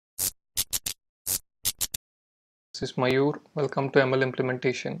This is Mayur. Welcome to ML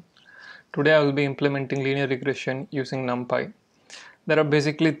implementation. Today I will be implementing linear regression using Numpy. There are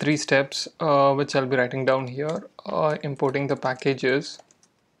basically three steps which I'll be writing down here. Importing the packages.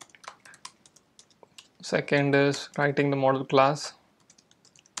 Second is writing the model class,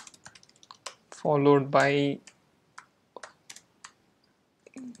 followed by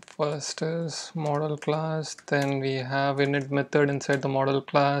first is model class, then we have init method inside the model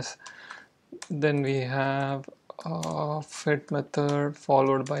class, then we have fit method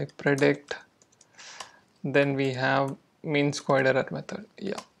followed by predict, then we have mean squared error method.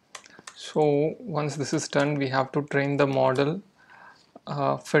 So once this is done, we have to train the model,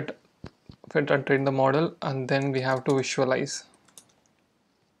 fit and train the model, and then we have to visualize.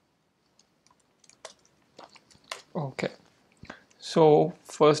 Okay, so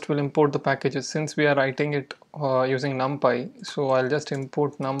first we'll import the packages. Since we are writing it using Numpy, so I'll just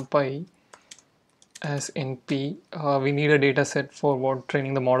import Numpy as np. We need a data set for what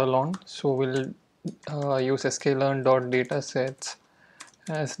training the model on, so we'll use sklearn.datasets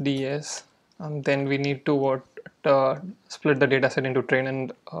as ds, and then we need to split the data set into train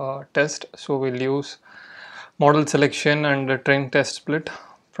and test, so we'll use model selection and train test split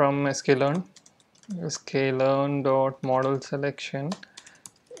from sklearn. Sklearn.model selection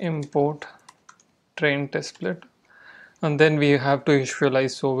import train test split, and then we have to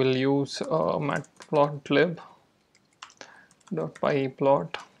visualize, so we'll use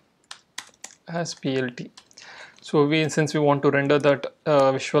matplotlib.pyplot as plt. So since we want to render that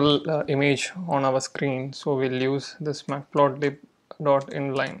visual image on our screen, so we'll use this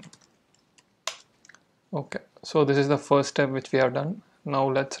matplotlib.inline. Okay, so this is the first step which we have done. Now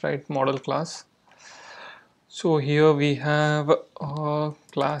let's write model class. So here we have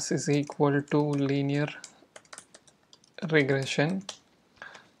class is equal to linear regression.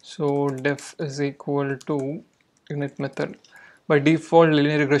 So def is equal to init method. By default,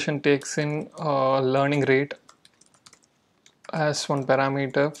 linear regression takes in learning rate as one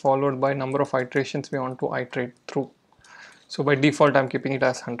parameter, followed by number of iterations we want to iterate through. So by default, I'm keeping it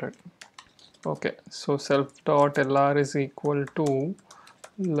as 100. Okay, so self.lr is equal to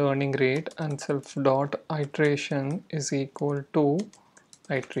learning rate and self.iteration is equal to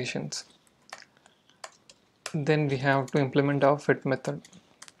iterations. Then we have to implement our fit method.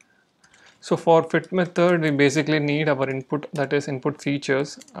 So for fit method, we basically need our input, that is input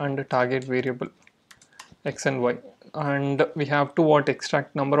features and target variable x and y, and we have to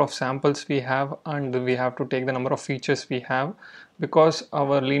extract number of samples we have, and we have to take the number of features we have, because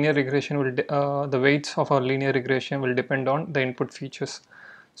our linear regression will the weights of our linear regression will depend on the input features.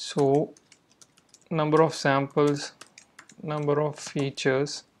 So number of samples, number of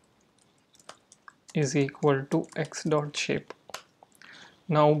features is equal to x dot shape.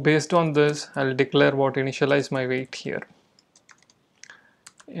 Now based on this, I'll declare what initialize my weight here.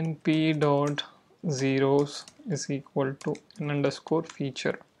 np dot zeros is equal to n underscore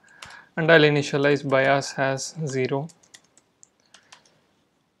feature, and I'll initialize bias as 0.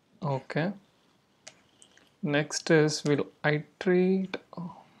 Okay, next is we'll iterate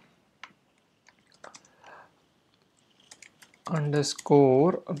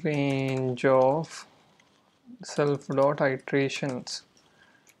underscore range of self dot iterations.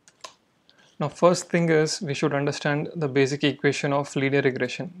 Now first thing is we should understand the basic equation of linear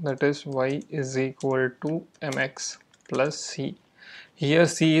regression, that is y is equal to mx plus c. Here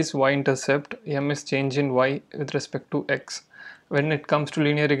c is y-intercept, m is change in y with respect to x. When it comes to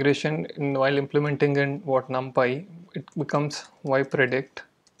linear regression, while implementing in Numpy, it becomes y predict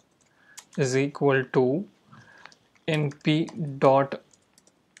is equal to np dot,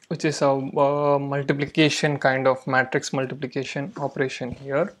 which is a multiplication kind of matrix multiplication operation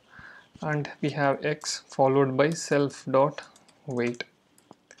here, and we have x followed by self dot weight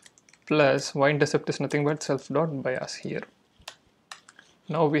plus y-intercept is nothing but self dot bias here.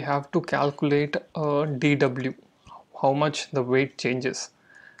 Now we have to calculate dw, how much the weight changes.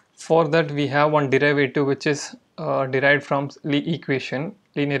 For that we have one derivative which is derived from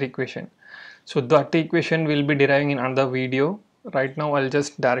linear equation. So that equation will be deriving in another video. Right now I'll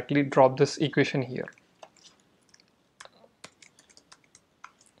just directly drop this equation here.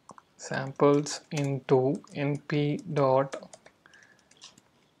 Samples into np dot,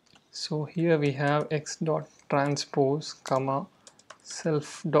 so here we have x dot transpose comma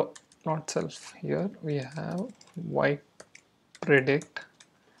self dot, not self, here we have y predict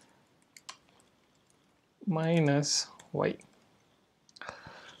minus y.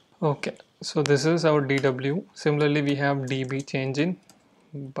 Okay, so this is our dw. Similarly we have db, change in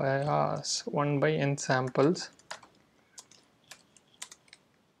bias 1 by n samples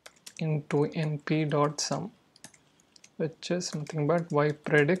into np dot sum. which is nothing but y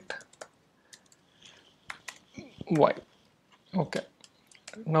predict y. Okay,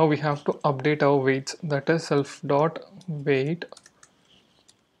 now we have to update our weights, that is self dot weight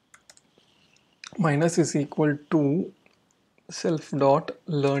minus is equal to self dot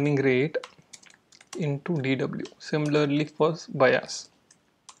learning rate into dw. Similarly for bias,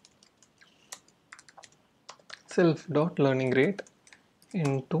 self dot learning rate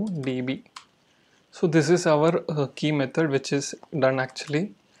into db. So this is our key method which is done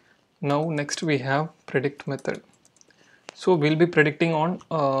actually. Now next we have predict method. So we'll be predicting on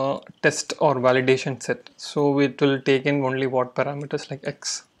test or validation set. So it will take in only what parameters like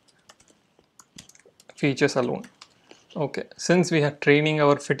x features alone. Okay, since we are training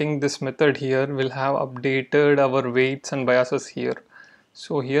our fitting this method here, we'll have updated our weights and biases here.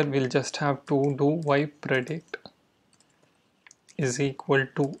 So here we'll just have to do y predict is equal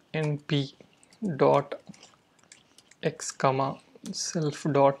to np dot x comma self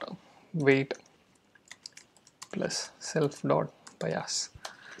dot weight plus self dot bias.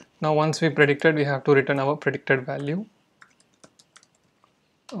 Now once we predicted, we have to return our predicted value.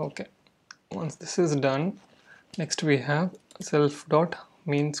 Okay, once this is done, next we have self dot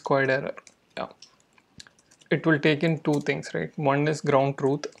mean squared error. Yeah, it will take in two things, right? One is ground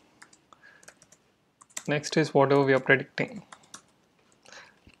truth, next is whatever we are predicting.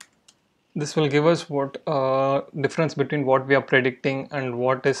 This will give us what difference between what we are predicting and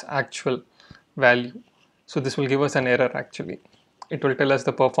what is actual value. So this will give us an error actually. It will tell us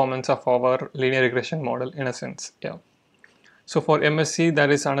the performance of our linear regression model in a sense. Yeah. So for MSC,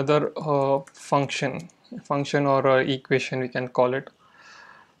 there is another function or equation we can call it.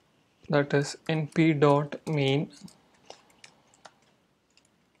 That is np dot mean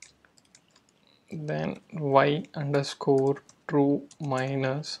then y underscore true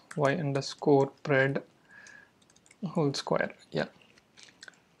minus y underscore pred whole square. Yeah.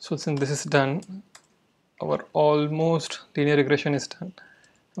 So since this is done, our almost linear regression is done.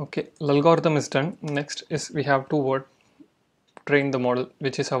 Okay, algorithm is done. Next is we have to train the model,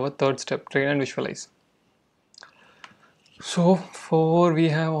 which is our third step, train and visualize. So for we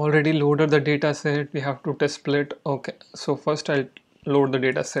have already loaded the data set, we have to test split. Okay, so first I'll load the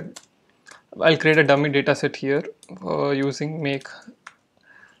data set. I'll create a dummy data set here using make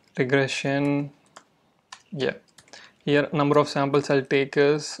regression. Yeah, here number of samples I'll take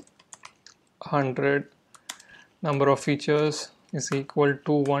is 100. Number of features is equal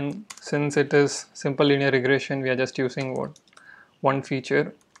to 1. Since it is simple linear regression, we are just using what? One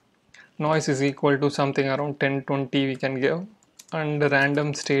feature. Noise is equal to something around 10-20 we can give, and the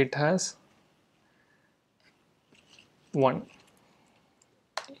random state has 1.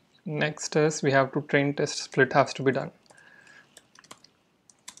 Next is we have to train test split has to be done.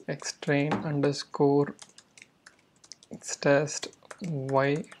 X train underscore x test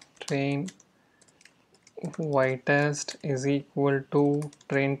y train y test is equal to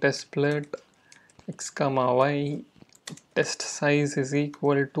train test split x comma y test size is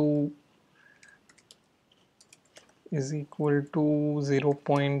equal to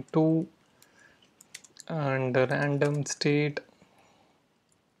 0.2 and random state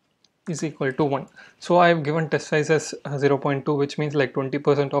is equal to 1. So I have given test size as 0.2, which means like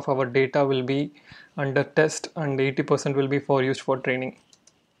 20% of our data will be under test and 80% will be for used for training.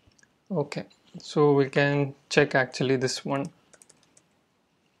 Okay, so we can check actually this one.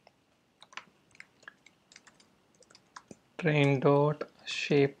 Train dot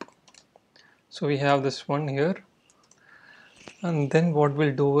shape. So we have this one here, and then what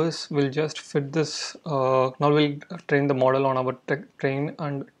we'll do is we'll just fit this. Now we'll train the model on our train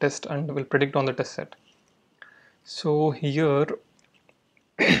and test, and we'll predict on the test set. So here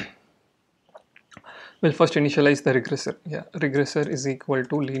we'll first initialize the regressor. Yeah, regressor is equal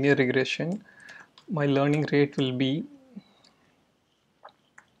to linear regression. My learning rate will be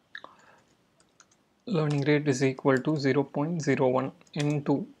is equal to 0.01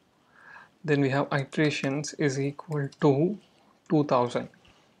 into, then we have iterations is equal to 2000.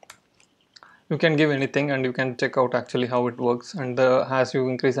 You can give anything and you can check out actually how it works, and as you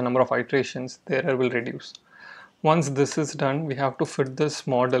increase the number of iterations, the error will reduce. Once this is done, we have to fit this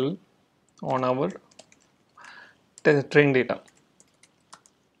model on our train data.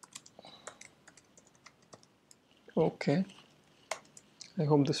 Okay, I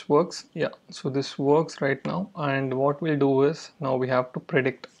hope this works. Yeah, so this works right now, and what we'll do is now we have to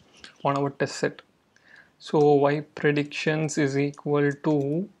predict on our test set. So y predictions is equal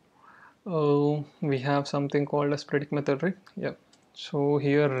to we have something called as predict method, right? Yeah, so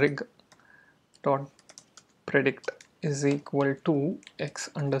here rig dot predict is equal to x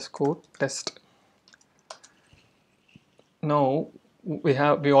underscore test. now we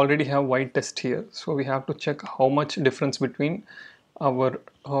already have y test here, so we have to check how much difference between our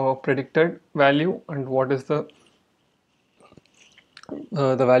predicted value and what is the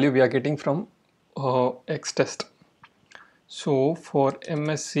value we are getting from x test. So for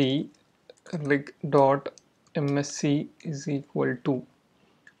MSC, rig dot MSC is equal to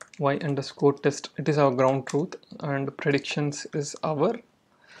y underscore test. It is our ground truth, and predictions is our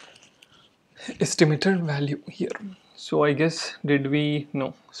estimated value here. So I guess, did we?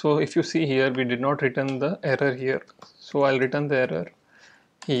 No. So if you see here, we did not return the error here. So I'll return the error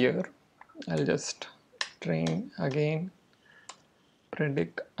here. I'll just train again,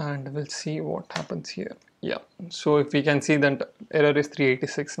 predict, and we'll see what happens here. Yeah, so if we can see that error is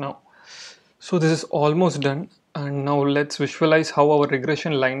 386 now. So this is almost done, and now let's visualize how our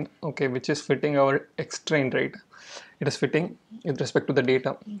regression line, okay, which is fitting our X train rate, it is fitting with respect to the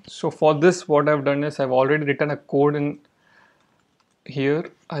data. So for this, what I've done is I've already written a code in here.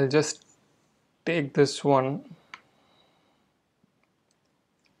 I'll just take this one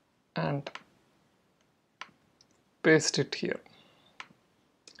and paste it here.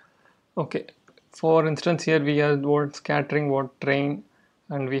 Okay, for instance, here we have what scattering, what train,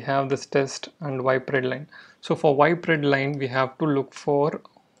 and we have this test and y pred line. So for y pred line, we have to look for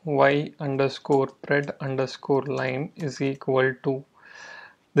y underscore pred underscore line is equal to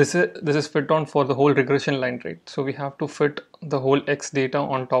this is fit on for the whole regression line, right? So we have to fit the whole x data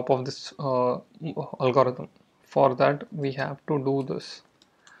on top of this algorithm. For that, we have to do this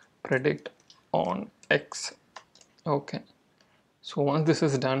predict on x. Okay, so once this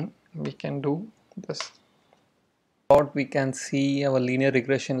is done, we can do this. We can see our linear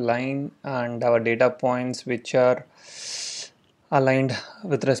regression line and our data points which are aligned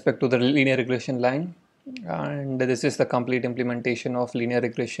with respect to the linear regression line, and this is the complete implementation of linear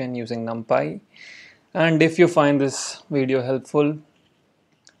regression using Numpy. And if you find this video helpful,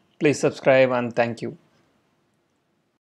 please subscribe, and thank you.